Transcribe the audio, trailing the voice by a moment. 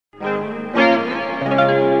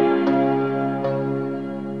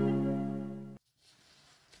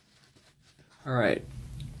Alright,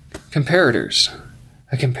 comparators.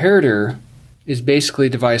 A comparator is basically a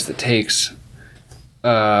device that takes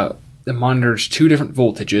that monitors two different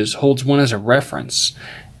voltages, holds one as a reference,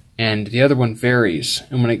 and the other one varies.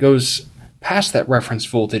 And when it goes past that reference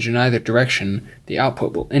voltage in either direction, the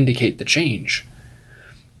output will indicate the change.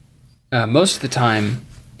 Most of the time,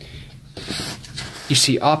 you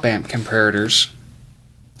see op-amp comparators,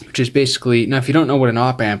 which is basically, now if you don't know what an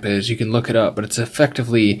op-amp is, you can look it up, but it's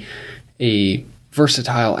effectively a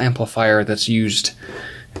versatile amplifier that's used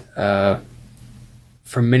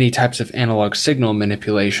for many types of analog signal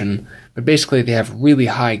manipulation, but basically they have really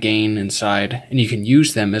high gain inside, and you can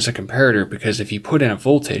use them as a comparator because if you put in a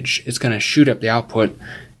voltage, it's going to shoot up the output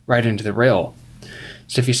right into the rail.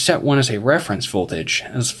 So if you set one as a reference voltage,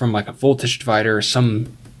 as from like a voltage divider or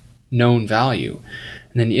some known value,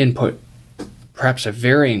 and then you input perhaps a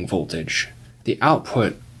varying voltage, the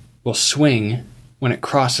output will swing when it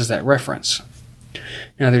crosses that reference.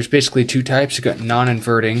 Now there's basically two types. You've got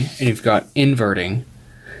non-inverting and you've got inverting,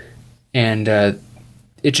 and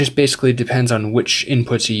it just basically depends on which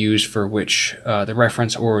inputs you use for which, the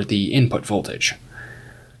reference or the input voltage.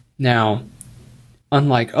 Now,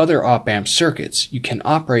 unlike other op-amp circuits, you can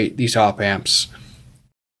operate these op-amps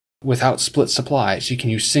without split supplies. You can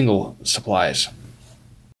use single supplies,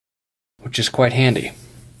 which is quite handy.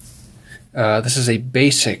 This is a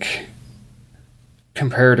basic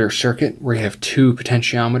comparator circuit where you have two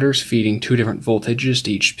potentiometers feeding two different voltages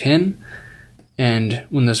to each pin, and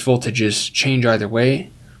when those voltages change either way,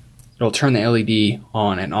 it'll turn the LED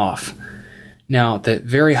on and off. Now, the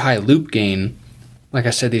very high loop gain, like I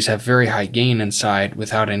said, these have very high gain inside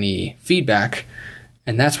without any feedback,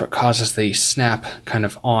 and that's what causes the snap kind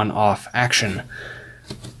of on-off action.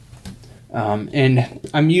 And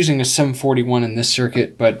I'm using a 741 in this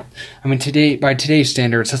circuit, but I mean, by today's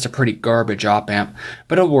standards, that's a pretty garbage op-amp,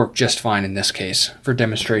 but it'll work just fine in this case for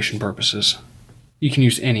demonstration purposes. You can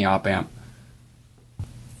use any op-amp.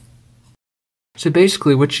 So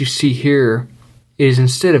basically what you see here is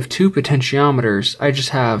instead of two potentiometers, I just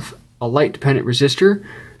have a light-dependent resistor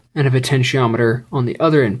and a potentiometer on the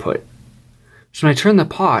other input. So when I turn the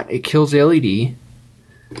pot, it kills the LED,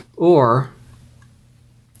 or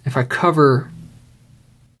if I cover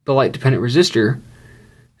the light-dependent resistor,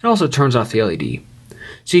 it also turns off the LED.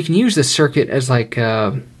 So you can use this circuit as like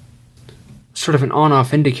sort of an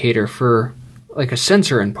on-off indicator for like a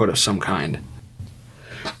sensor input of some kind.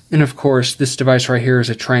 And of course, this device right here is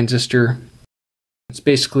a transistor. It's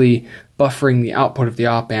basically buffering the output of the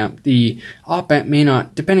op-amp. The op-amp may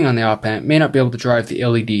not, depending on the op-amp, may not be able to drive the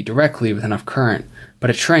LED directly with enough current, but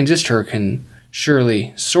a transistor can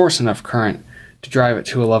surely source enough current to drive it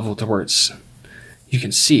to a level to where you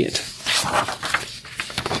can see it.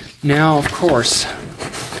 Now, of course,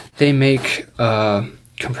 they make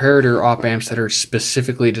comparator op-amps that are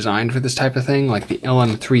specifically designed for this type of thing, like the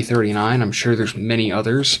LM339. I'm sure there's many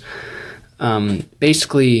others.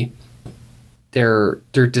 Basically, they're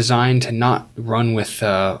designed to not run with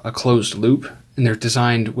a closed loop, and they're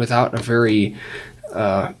designed without a very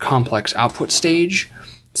complex output stage.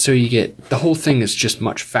 So you get, the whole thing is just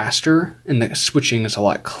much faster, and the switching is a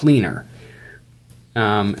lot cleaner.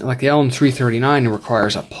 Like the LM339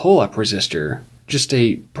 requires a pull-up resistor, just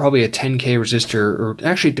probably a 10K resistor, or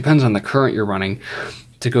actually it depends on the current you're running,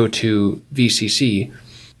 to go to VCC,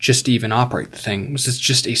 just to even operate the thing. This is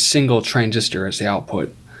just a single transistor as the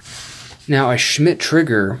output. Now a Schmitt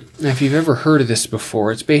trigger, now if you've ever heard of this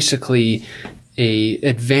before, it's basically a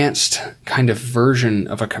advanced kind of version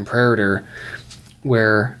of a comparator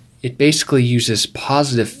where it basically uses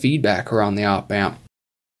positive feedback around the op-amp,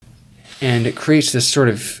 and it creates this sort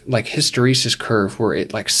of like hysteresis curve where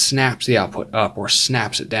it like snaps the output up or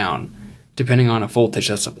snaps it down depending on a voltage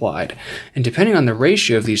that's applied. And depending on the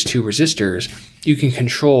ratio of these two resistors, you can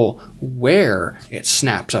control where it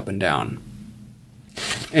snaps up and down.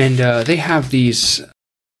 And they have these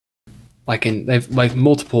they've like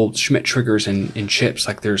multiple Schmitt triggers in chips.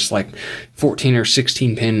 Like there's like 14 or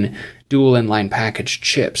 16 pin dual inline package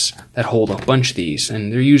chips that hold a bunch of these,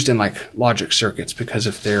 and they're used in like logic circuits because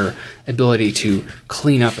of their ability to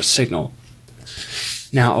clean up a signal.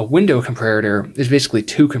 Now a window comparator is basically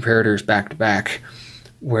two comparators back to back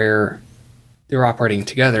where they're operating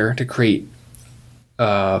together to create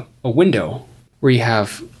a window where you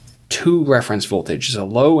have two reference voltages, a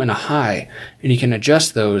low and a high, and you can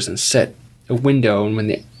adjust those and set a window, and when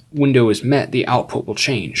the window is met, the output will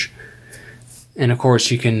change. And of course,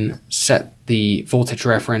 you can set the voltage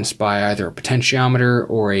reference by either a potentiometer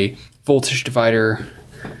or a voltage divider,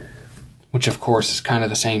 which of course is kind of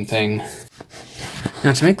the same thing.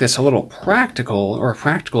 Now to make this a little practical, or a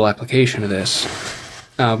practical application of this,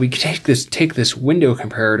 we can take this window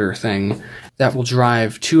comparator thing that will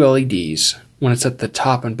drive two LEDs when it's at the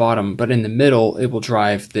top and bottom, but in the middle it will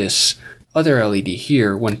drive this other LED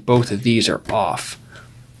here when both of these are off.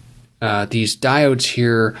 These diodes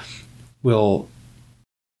here will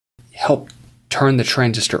help turn the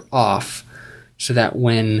transistor off so that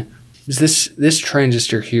when this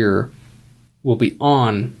transistor here will be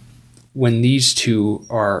on when these two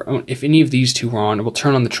are, if any of these two are on, it will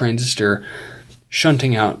turn on the transistor,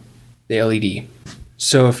 shunting out the LED.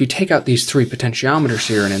 So if you take out these three potentiometers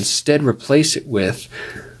here and instead replace it with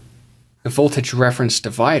a voltage reference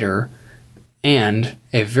divider and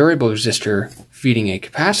a variable resistor feeding a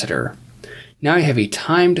capacitor, now you have a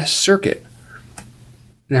timed circuit.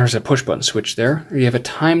 And there's a push button switch there. You have a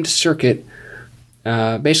timed circuit,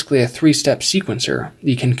 basically a three-step sequencer.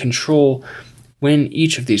 You can control when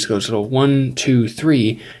each of these goes, little 1, 2,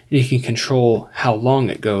 3, and you can control how long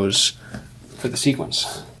it goes for the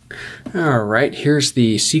sequence. Alright, here's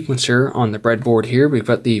the sequencer on the breadboard here. We've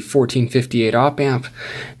got the 1458 op amp,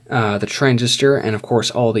 the transistor, and of course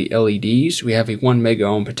all the LEDs. We have a 1 mega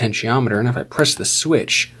ohm potentiometer, and if I press the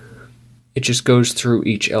switch, it just goes through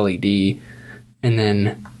each LED, and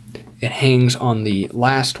then it hangs on the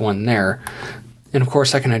last one there. And of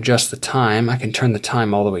course I can adjust the time. I can turn the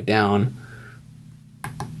time all the way down.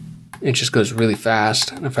 It just goes really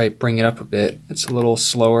fast. And if I bring it up a bit, it's a little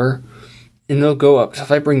slower. And they'll go up. So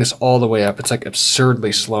if I bring this all the way up, it's like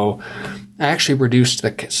absurdly slow. I actually reduced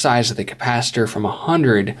the size of the capacitor from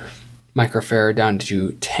 100 microfarad down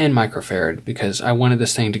to 10 microfarad because I wanted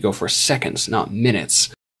this thing to go for seconds, not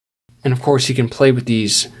minutes. And of course you can play with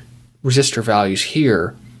these resistor values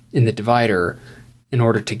here in the divider in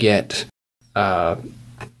order to get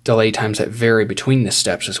delay times that vary between the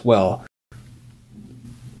steps as well.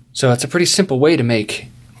 So it's a pretty simple way to make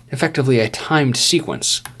effectively a timed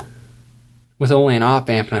sequence with only an op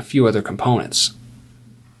amp and a few other components.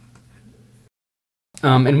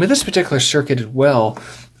 And with this particular circuit as well,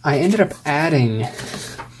 I ended up adding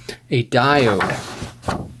a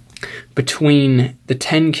diode between the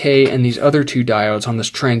 10K and these other two diodes on this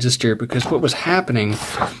transistor, because what was happening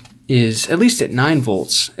is, at least at 9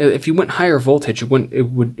 volts, if you went higher voltage, it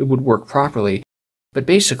would work properly. But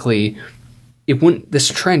basically, this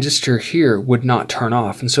transistor here would not turn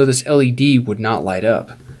off, and so this LED would not light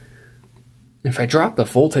up. If I drop the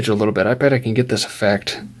voltage a little bit, I bet I can get this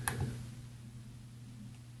effect.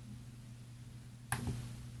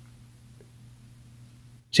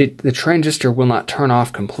 See, the transistor will not turn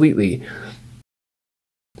off completely.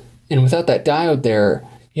 And without that diode there,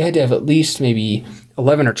 you had to have at least maybe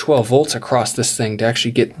 11 or 12 volts across this thing to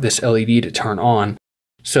actually get this LED to turn on.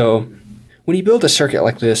 So when you build a circuit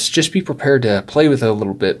like this, just be prepared to play with it a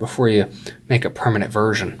little bit before you make a permanent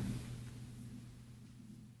version.